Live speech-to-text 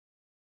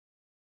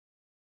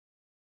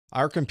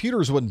Our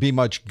computers wouldn't be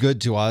much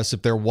good to us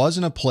if there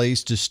wasn't a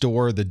place to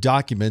store the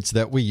documents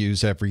that we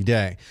use every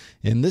day.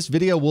 In this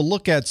video, we'll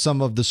look at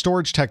some of the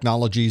storage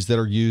technologies that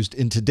are used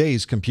in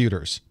today's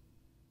computers.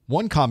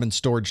 One common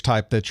storage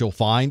type that you'll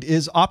find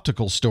is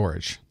optical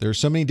storage. There's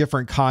so many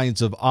different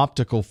kinds of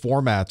optical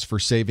formats for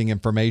saving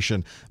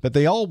information, but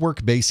they all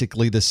work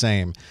basically the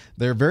same.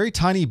 They're very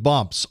tiny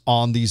bumps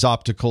on these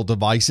optical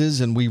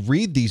devices, and we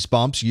read these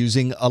bumps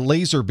using a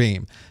laser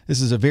beam.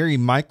 This is a very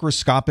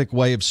microscopic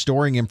way of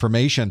storing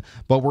information,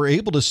 but we're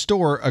able to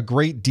store a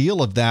great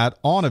deal of that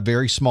on a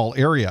very small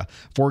area.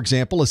 For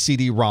example, a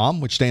CD-ROM,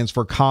 which stands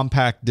for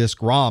compact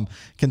disc ROM,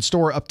 can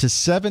store up to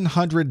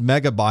 700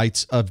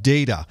 megabytes of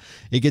data.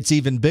 It gets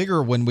even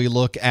bigger when we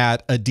look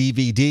at a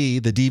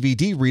DVD. The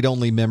DVD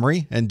read-only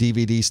memory, and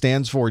DVD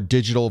stands for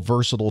digital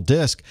versatile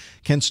disk,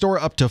 can store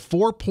up to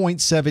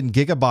 4.7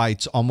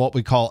 gigabytes on what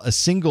we call a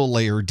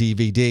single-layer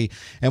DVD,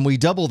 and we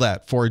double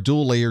that for a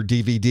dual-layer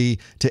DVD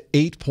to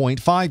 8.5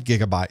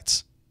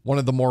 gigabytes. One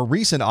of the more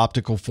recent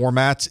optical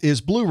formats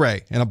is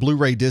Blu-ray, and a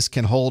Blu-ray disc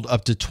can hold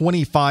up to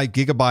 25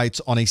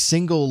 gigabytes on a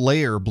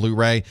single-layer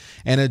Blu-ray,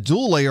 and a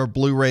dual-layer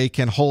Blu-ray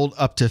can hold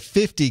up to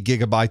 50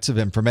 gigabytes of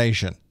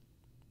information.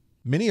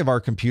 Many of our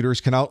computers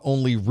can not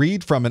only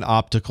read from an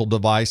optical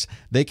device,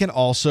 they can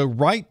also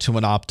write to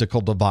an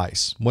optical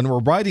device. When we're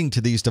writing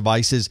to these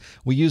devices,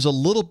 we use a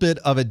little bit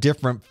of a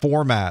different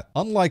format.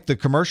 Unlike the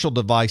commercial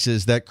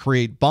devices that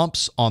create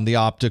bumps on the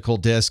optical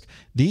disc,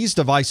 these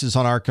devices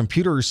on our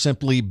computers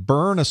simply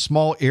burn a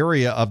small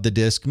area of the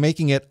disk,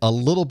 making it a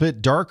little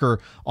bit darker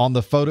on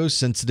the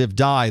photosensitive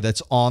dye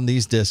that's on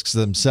these disks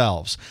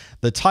themselves.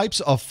 The types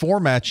of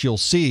formats you'll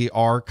see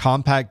are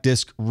compact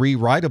disc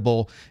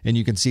rewritable, and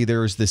you can see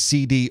there's the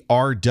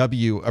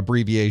CD-RW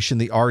abbreviation,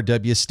 the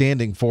RW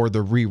standing for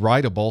the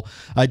rewritable.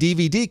 A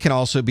DVD can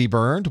also be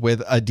burned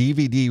with a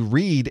DVD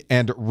read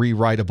and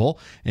rewritable,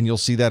 and you'll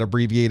see that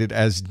abbreviated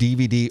as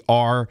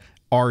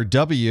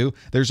DVD-RW.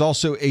 There's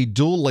also a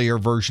dual-layer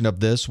version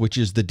of this, which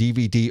is the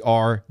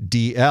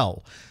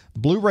DVD-RDL.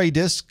 Blu-ray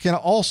discs can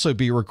also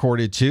be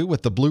recorded too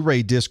with the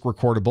Blu-ray disc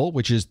recordable,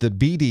 which is the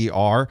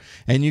BDR,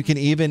 and you can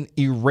even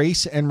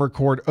erase and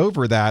record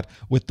over that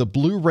with the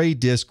Blu-ray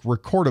disc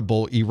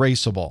recordable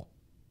erasable.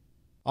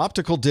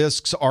 Optical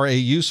discs are a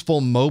useful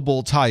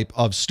mobile type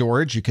of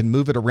storage. You can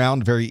move it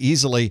around very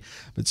easily,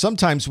 but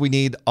sometimes we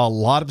need a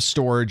lot of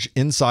storage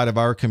inside of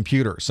our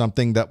computer,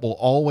 something that will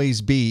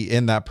always be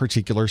in that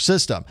particular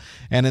system.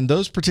 And in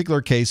those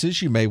particular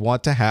cases, you may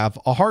want to have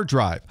a hard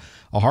drive.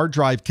 A hard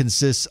drive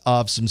consists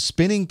of some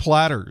spinning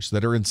platters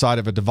that are inside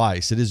of a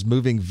device. It is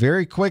moving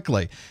very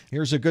quickly.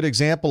 Here's a good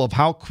example of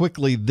how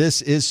quickly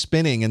this is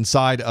spinning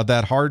inside of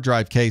that hard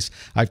drive case.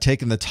 I've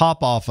taken the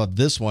top off of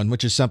this one,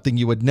 which is something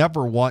you would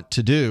never want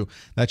to do.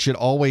 That should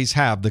always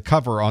have the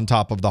cover on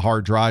top of the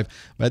hard drive.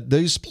 But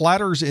these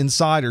platters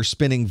inside are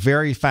spinning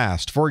very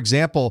fast. For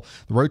example,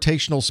 the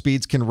rotational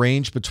speeds can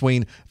range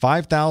between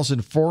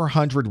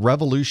 5,400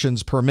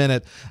 revolutions per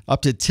minute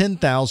up to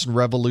 10,000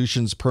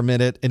 revolutions per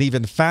minute, and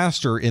even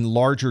faster in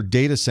larger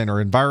data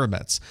center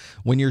environments.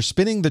 When you're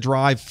spinning the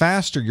drive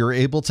faster, you're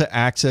able to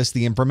access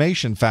the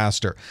information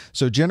faster.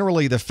 So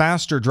generally, the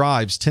faster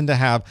drives tend to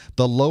have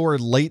the lower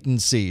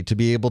latency to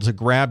be able to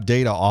grab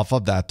data off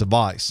of that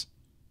device.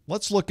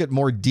 Let's look at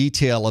more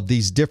detail of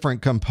these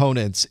different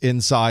components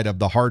inside of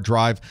the hard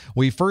drive.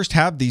 We first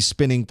have these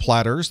spinning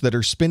platters that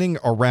are spinning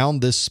around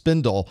this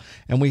spindle,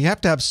 and we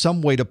have to have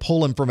some way to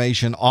pull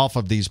information off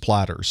of these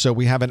platters. So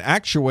we have an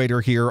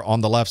actuator here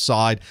on the left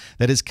side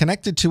that is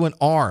connected to an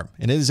arm,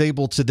 and it is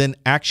able to then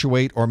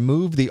actuate or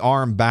move the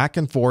arm back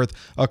and forth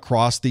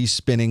across these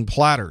spinning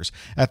platters.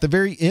 At the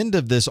very end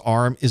of this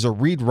arm is a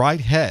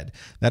read-write head.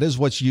 That is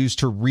what's used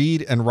to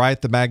read and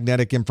write the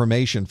magnetic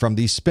information from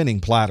these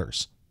spinning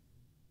platters.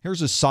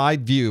 Here's a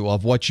side view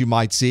of what you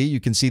might see. You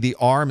can see the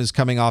arm is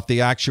coming off the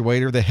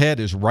actuator. The head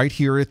is right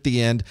here at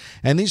the end.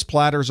 And these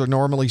platters are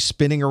normally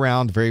spinning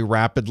around very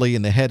rapidly,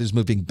 and the head is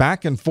moving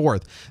back and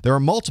forth. There are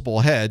multiple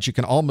heads. You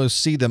can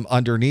almost see them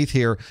underneath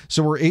here.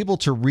 So we're able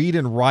to read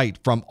and write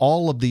from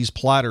all of these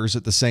platters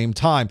at the same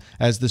time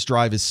as this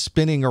drive is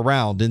spinning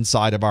around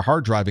inside of our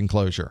hard drive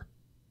enclosure.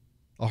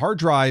 A hard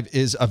drive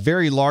is a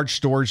very large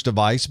storage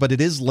device, but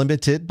it is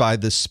limited by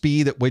the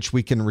speed at which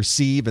we can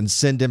receive and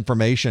send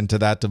information to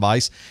that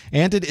device,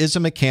 and it is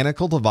a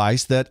mechanical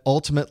device that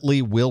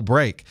ultimately will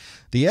break.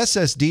 The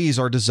SSDs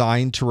are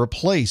designed to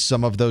replace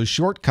some of those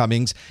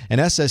shortcomings. An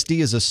SSD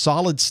is a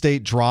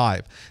solid-state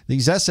drive.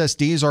 These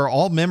SSDs are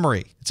all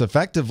memory. It's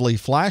effectively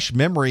flash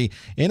memory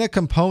in a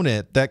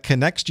component that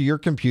connects to your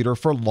computer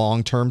for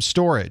long-term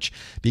storage.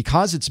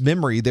 Because it's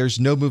memory, there's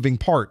no moving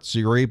parts, so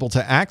you're able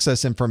to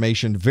access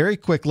information very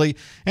quickly,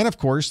 and of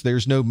course,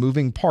 there's no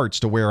moving parts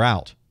to wear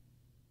out.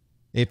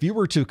 If you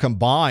were to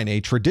combine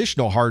a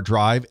traditional hard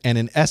drive and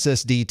an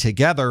SSD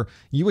together,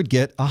 you would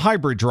get a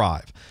hybrid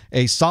drive.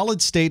 A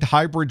solid-state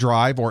hybrid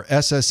drive, or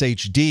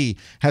SSHD,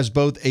 has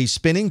both a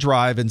spinning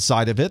drive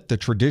inside of it, the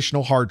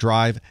traditional hard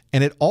drive,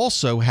 and it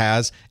also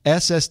has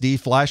SSD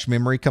flash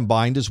memory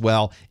combined as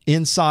well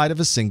inside of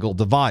a single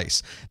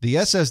device. The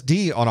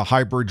SSD on a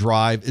hybrid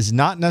drive is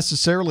not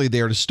necessarily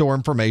there to store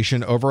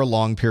information over a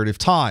long period of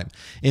time.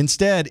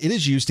 Instead, it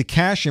is used to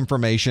cache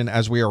information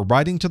as we are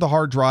writing to the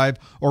hard drive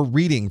or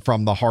reading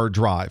from the hard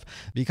drive.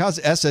 Because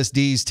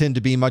SSDs tend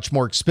to be much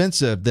more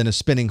expensive than a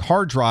spinning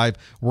hard drive,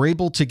 we're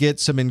able to get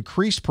some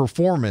increased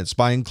performance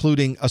by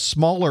including a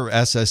smaller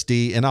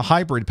SSD in a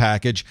hybrid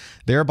package,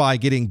 thereby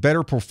getting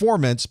better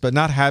performance but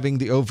not having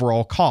the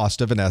overall cost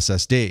of an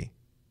SSD.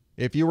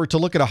 If you were to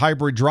look at a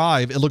hybrid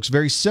drive, it looks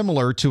very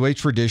similar to a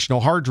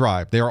traditional hard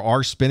drive. There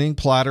are spinning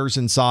platters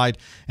inside,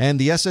 and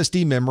the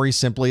SSD memory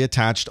simply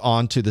attached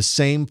onto the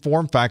same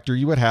form factor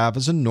you would have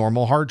as a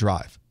normal hard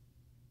drive.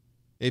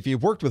 If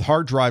you've worked with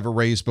hard drive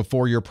arrays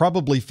before, you're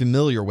probably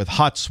familiar with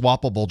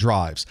hot-swappable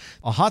drives.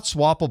 A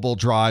hot-swappable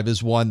drive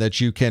is one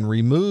that you can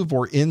remove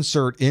or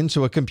insert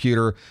into a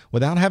computer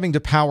without having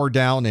to power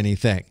down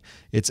anything.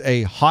 It's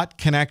a hot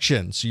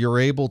connection, so you're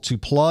able to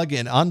plug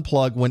and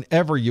unplug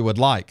whenever you would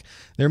like.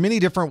 There are many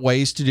different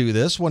ways to do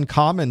this. One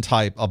common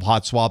type of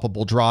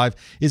hot-swappable drive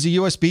is a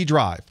USB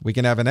drive. We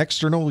can have an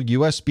external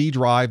USB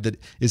drive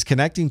that is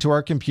connecting to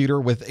our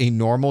computer with a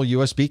normal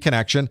USB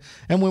connection,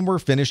 and when we're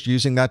finished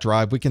using that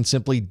drive, we can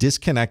simply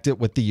disconnect it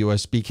with the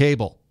USB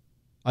cable.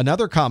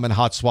 Another common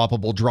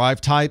hot-swappable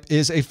drive type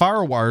is a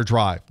FireWire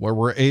drive, where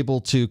we're able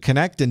to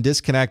connect and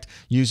disconnect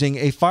using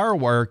a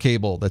FireWire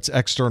cable that's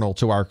external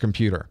to our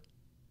computer.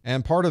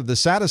 And part of the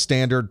SATA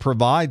standard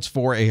provides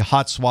for a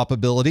hot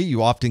swappability.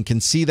 You often can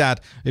see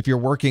that if you're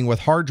working with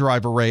hard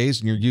drive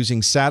arrays and you're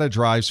using SATA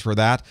drives for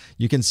that.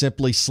 You can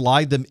simply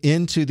slide them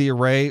into the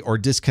array or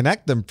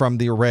disconnect them from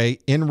the array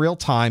in real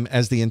time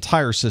as the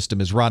entire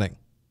system is running.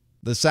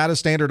 The SATA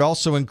standard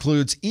also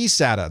includes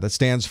eSATA, that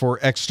stands for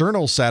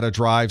external SATA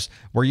drives,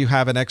 where you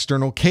have an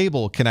external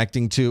cable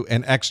connecting to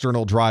an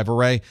external drive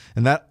array,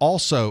 and that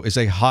also is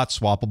a hot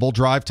swappable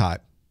drive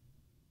type.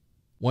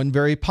 One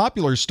very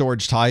popular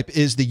storage type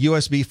is the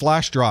USB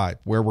flash drive,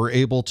 where we're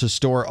able to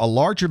store a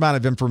large amount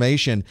of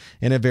information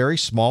in a very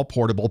small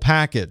portable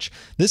package.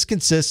 This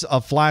consists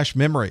of flash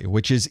memory,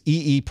 which is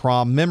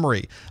EEPROM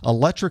memory,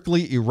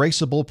 electrically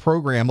erasable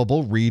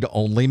programmable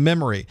read-only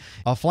memory.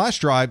 A flash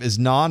drive is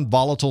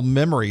non-volatile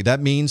memory.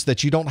 That means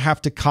that you don't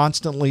have to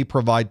constantly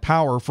provide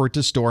power for it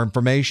to store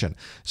information.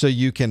 So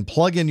you can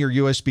plug in your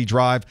USB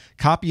drive,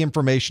 copy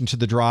information to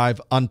the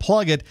drive,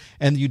 unplug it,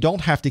 and you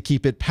don't have to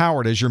keep it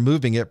powered as you're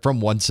moving it from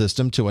one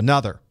system to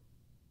another.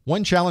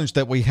 One challenge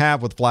that we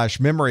have with flash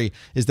memory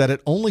is that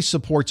it only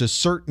supports a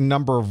certain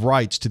number of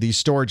writes to these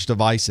storage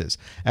devices.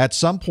 At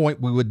some point,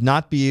 we would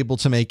not be able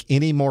to make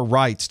any more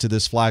writes to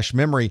this flash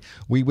memory.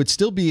 We would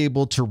still be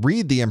able to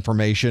read the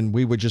information.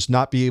 We would just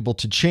not be able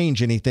to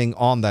change anything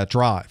on that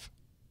drive.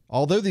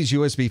 Although these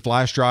USB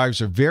flash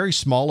drives are very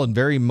small and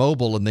very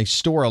mobile and they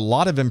store a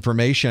lot of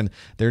information,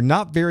 they're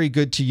not very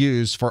good to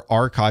use for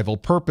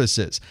archival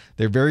purposes.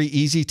 They're very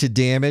easy to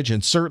damage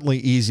and certainly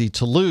easy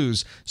to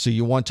lose, so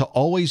you want to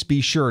always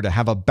be sure to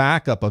have a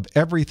backup of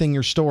everything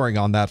you're storing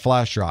on that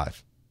flash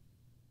drive.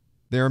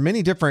 There are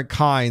many different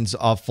kinds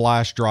of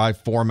flash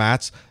drive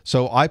formats,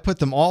 so I put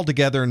them all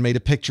together and made a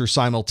picture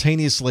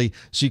simultaneously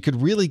so you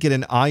could really get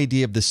an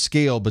idea of the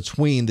scale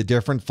between the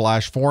different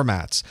flash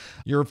formats.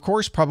 You're of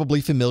course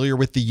probably familiar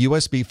with the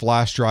USB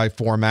flash drive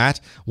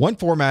format. One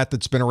format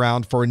that's been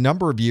around for a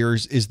number of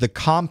years is the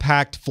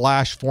compact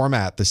flash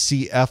format, the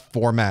CF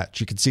format.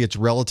 You can see it's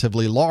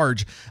relatively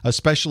large,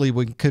 especially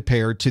when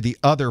compared to the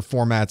other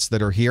formats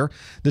that are here.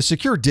 The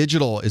secure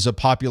digital is a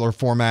popular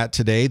format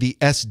today, the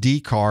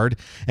SD card,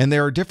 and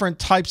there are different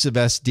types of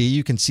SD.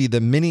 You can see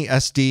the mini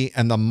SD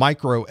and the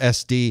micro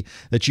SD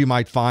that you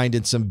might find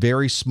in some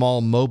very small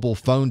mobile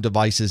phone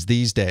devices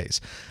these days.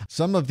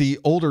 Some of the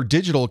older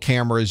digital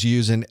cameras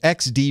use an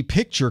XD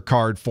picture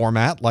card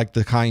format like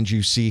the kind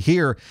you see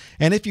here.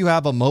 And if you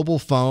have a mobile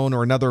phone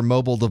or another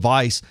mobile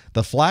device,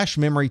 the flash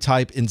memory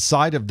type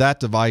inside of that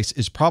device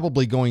is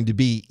probably going to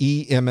be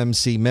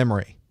eMMC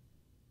memory.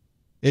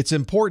 It's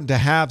important to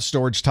have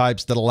storage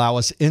types that allow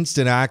us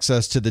instant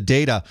access to the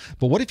data,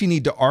 but what if you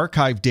need to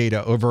archive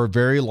data over a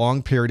very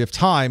long period of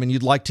time and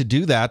you'd like to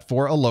do that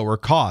for a lower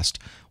cost?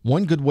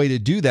 One good way to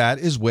do that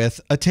is with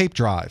a tape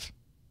drive.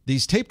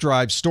 These tape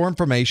drives store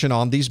information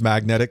on these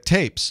magnetic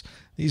tapes.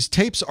 These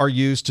tapes are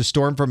used to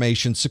store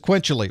information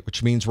sequentially,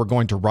 which means we're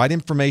going to write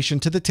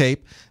information to the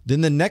tape, then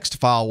the next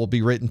file will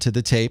be written to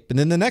the tape, and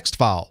then the next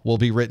file will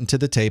be written to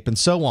the tape, and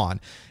so on.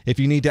 If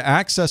you need to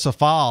access a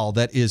file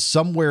that is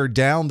somewhere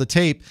down the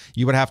tape,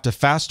 you would have to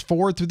fast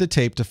forward through the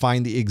tape to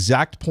find the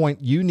exact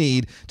point you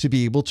need to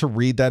be able to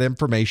read that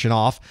information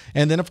off,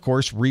 and then of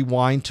course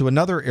rewind to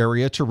another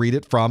area to read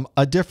it from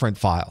a different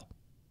file.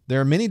 There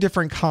are many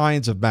different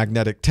kinds of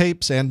magnetic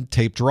tapes and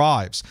tape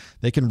drives.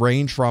 They can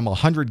range from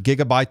 100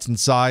 gigabytes in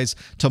size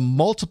to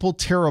multiple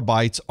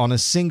terabytes on a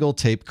single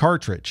tape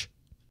cartridge.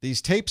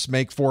 These tapes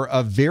make for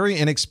a very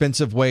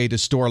inexpensive way to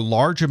store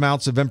large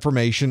amounts of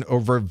information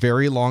over a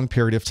very long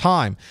period of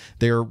time.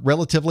 They're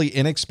relatively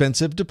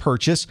inexpensive to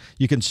purchase.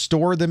 You can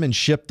store them and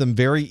ship them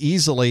very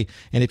easily.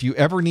 And if you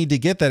ever need to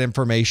get that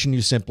information,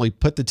 you simply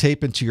put the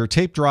tape into your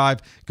tape drive,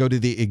 go to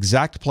the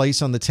exact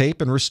place on the tape,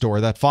 and restore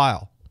that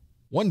file.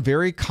 One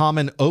very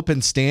common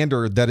open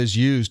standard that is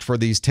used for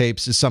these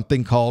tapes is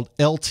something called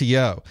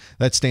LTO.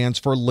 That stands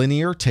for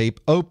Linear Tape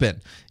Open.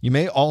 You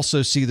may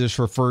also see this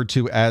referred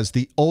to as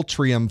the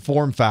Ultrium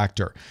form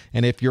factor.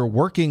 And if you're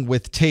working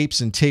with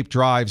tapes and tape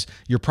drives,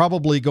 you're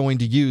probably going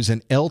to use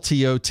an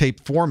LTO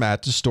tape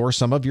format to store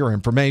some of your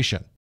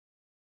information.